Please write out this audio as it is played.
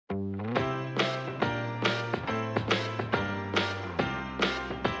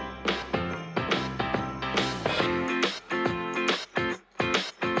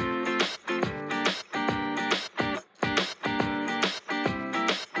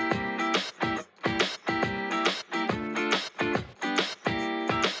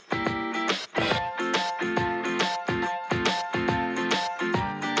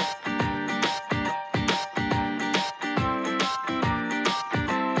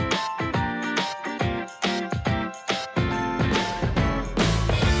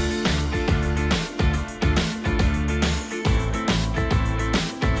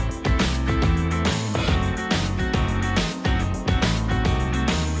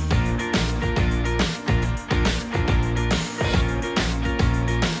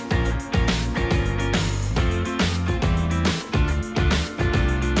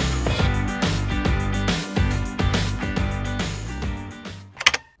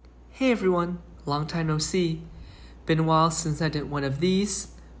Hey everyone, long time no see. Been a while since I did one of these,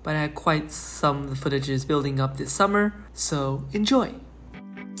 but I had quite some footages building up this summer, so enjoy!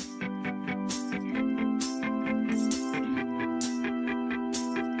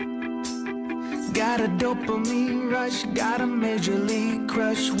 Got a dopamine rush, got a major league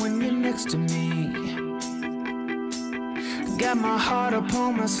crush when you're next to me. Got my heart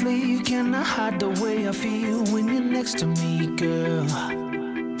upon my sleeve, can I hide the way I feel when you're next to me, girl?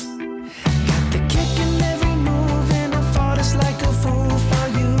 Got the kick in every move and I fought us like a fool for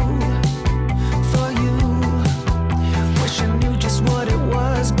you, for you. Wish I knew just what it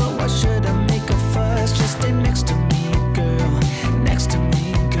was, but why should I make a fuss? Just stay next to me, girl, next to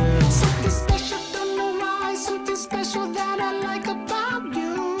me, girl. Something special, don't know why, something special that I like about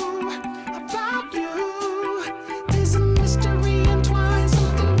you, about you. There's a mystery entwined,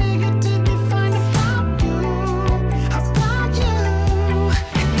 something bigger to define about you, about you.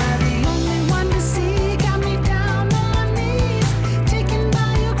 Am I the only one to see? Got me down on my knees, taken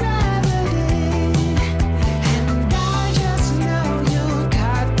by your gravity. And I just know you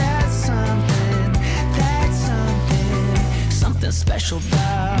got that something special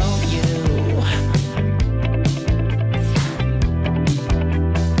about you.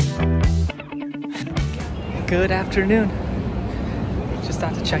 Good afternoon. Just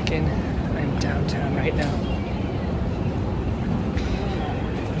out to check in. I'm downtown right now.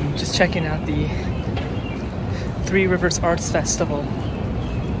 I'm just checking out the Three Rivers Arts Festival.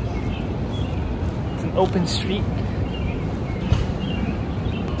 It's an open street.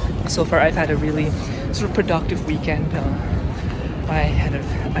 So far I've had a really sort of productive weekend. I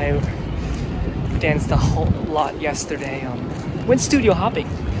danced a whole lot yesterday. Went studio hopping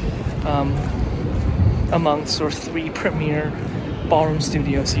among sort of 3 premier ballroom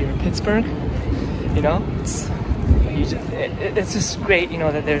studios here in Pittsburgh. You know, it's just great, you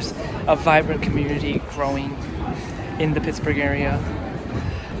know, that there's a vibrant community growing in the Pittsburgh area.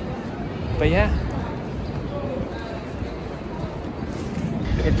 But yeah,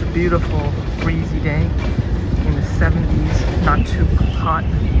 it's a beautiful breezy day in the 70s, not too hot.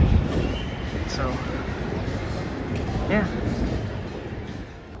 So yeah.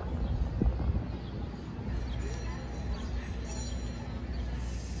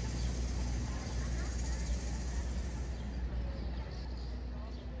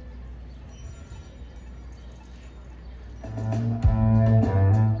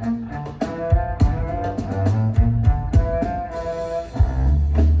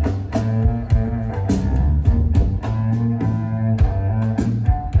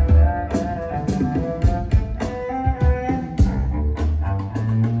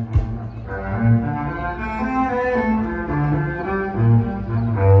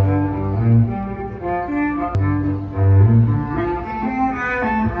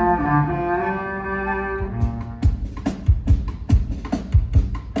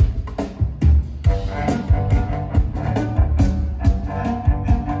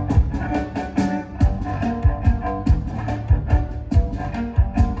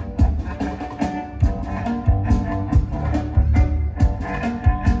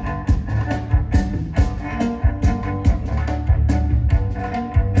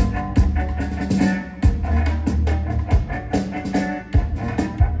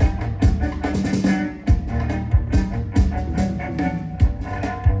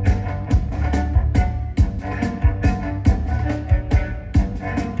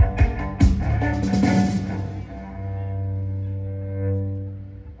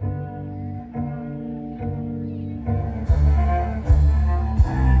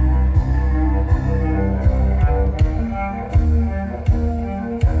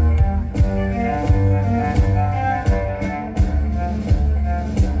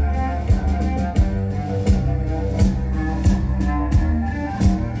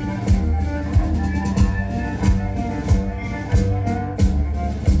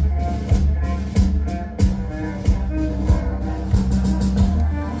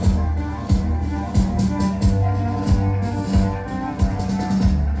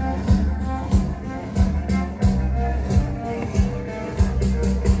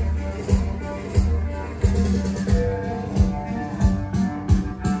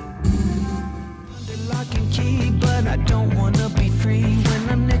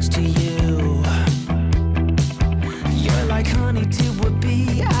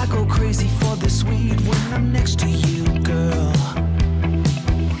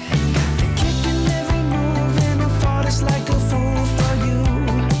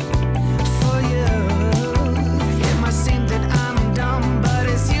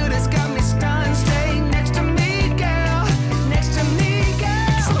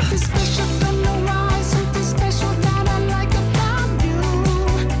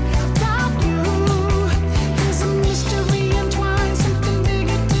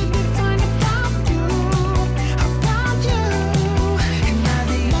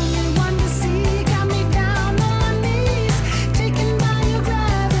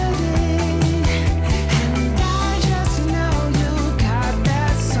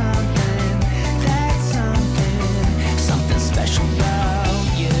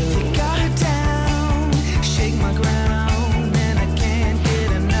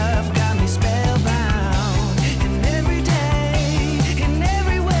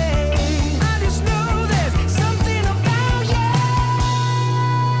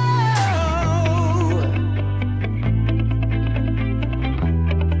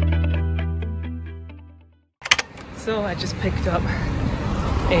 So I just picked up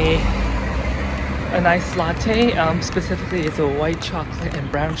a nice latte. Specifically, it's a white chocolate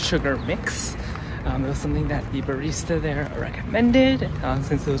and brown sugar mix. It was something that the barista there recommended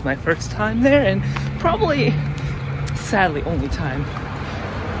since it was my first time there, and probably, sadly, only time.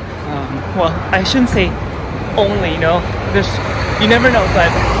 Well, I shouldn't say only, you know. You never know, but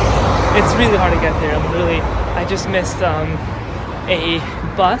it's really hard to get there. I just missed a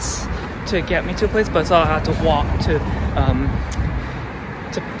bus to get me to a place, but so I had to walk to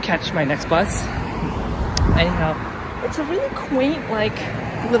catch my next bus. Anyhow, it's a really quaint, like,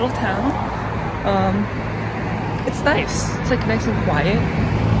 little town. It's nice. It's like nice and quiet.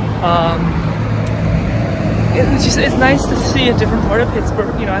 It's nice to see a different part of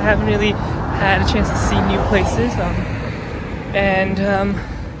Pittsburgh. You know, I haven't really had a chance to see new places.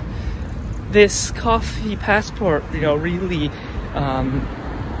 This coffee passport, you know, really,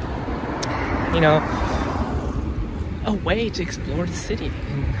 you know, a way to explore the city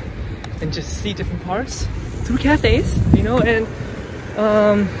and just see different parts through cafes, you know, and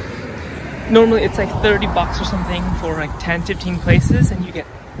normally it's like $30 or something for like 10-15 places, and you get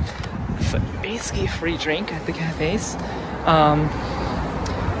basically a free drink at the cafes.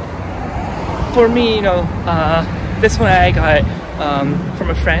 For me, you know, this one I got from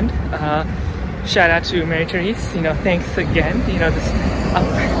a friend. Shout out to Mary Therese, you know, thanks again. You know, this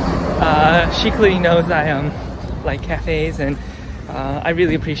she clearly knows I like cafes, and I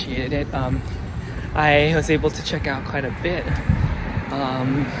really appreciated it. I was able to check out quite a bit.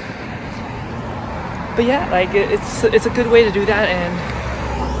 But yeah, like it's a good way to do that, and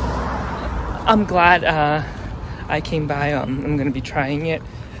I'm glad I came by. I'm gonna be trying it,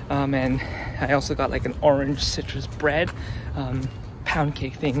 and I also got like an orange citrus bread pound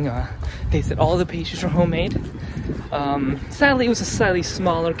cake thing. They said all the pastries were homemade. Sadly, it was a slightly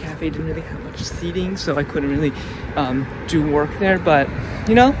smaller cafe, didn't really have much seating, so I couldn't really do work there, but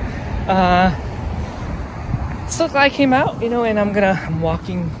you know, so glad I came out, you know, and I'm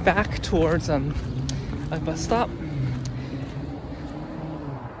walking back towards a bus stop.